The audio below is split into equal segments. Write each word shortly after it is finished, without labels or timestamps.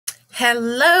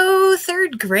Hello,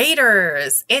 third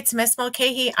graders. It's Miss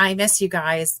Mulcahy. I miss you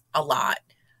guys a lot,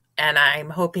 and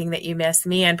I'm hoping that you miss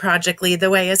me and Project Lead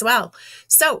the Way as well.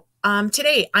 So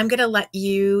today I'm going to let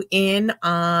you in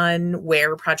on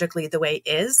where Project Lead the Way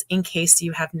is in case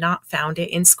you have not found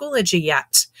it in Schoology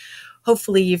yet.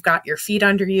 Hopefully you've got your feet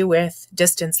under you with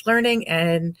distance learning,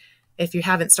 and if you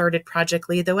haven't started Project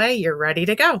Lead the Way, you're ready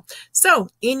to go. So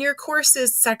in your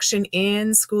courses section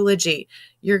in Schoology,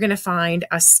 you're going to find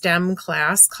a STEM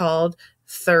class called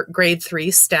Grade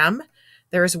 3 STEM.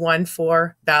 There's one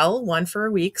for Bell, one for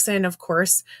Weeks, and of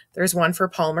course, there's one for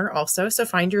Palmer also. So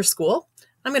find your school.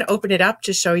 I'm going to open it up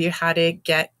to show you how to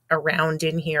get around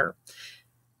in here.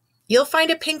 You'll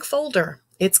find a pink folder.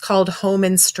 It's called Home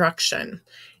Instruction.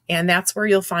 And that's where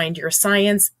you'll find your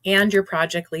science and your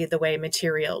Project Lead the Way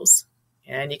materials.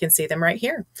 And you can see them right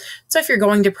here. So if you're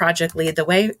going to Project Lead the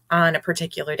Way on a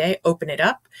particular day, open it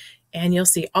up and you'll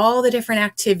see all the different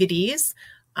activities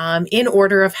in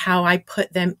order of how I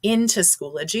put them into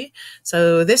Schoology.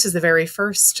 So this is the very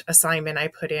first assignment I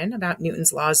put in about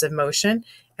Newton's laws of motion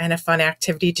and a fun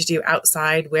activity to do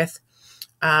outside with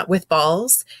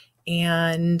balls.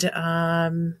 And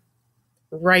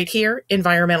right here,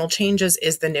 environmental changes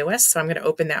is the newest. So I'm going to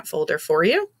open that folder for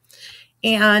you.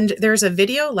 And there's a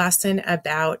video lesson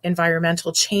about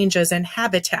environmental changes and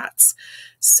habitats.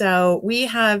 So we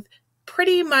have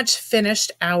pretty much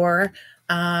finished our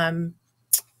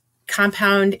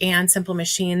compound and simple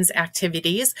machines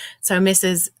activities. So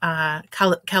Mrs.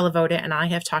 Calavoda and I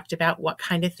have talked about what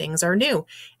kind of things are new.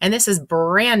 And this is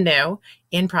brand new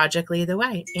in Project Lead the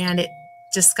Way. And it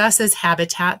discusses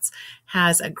habitats,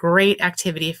 has a great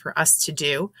activity for us to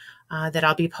do that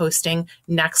I'll be posting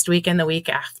next week and the week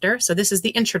after. So this is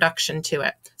the introduction to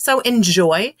it. So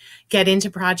enjoy, get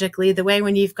into Project Lead the Way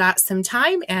when you've got some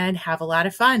time and have a lot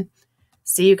of fun.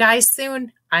 See you guys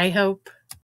soon, I hope.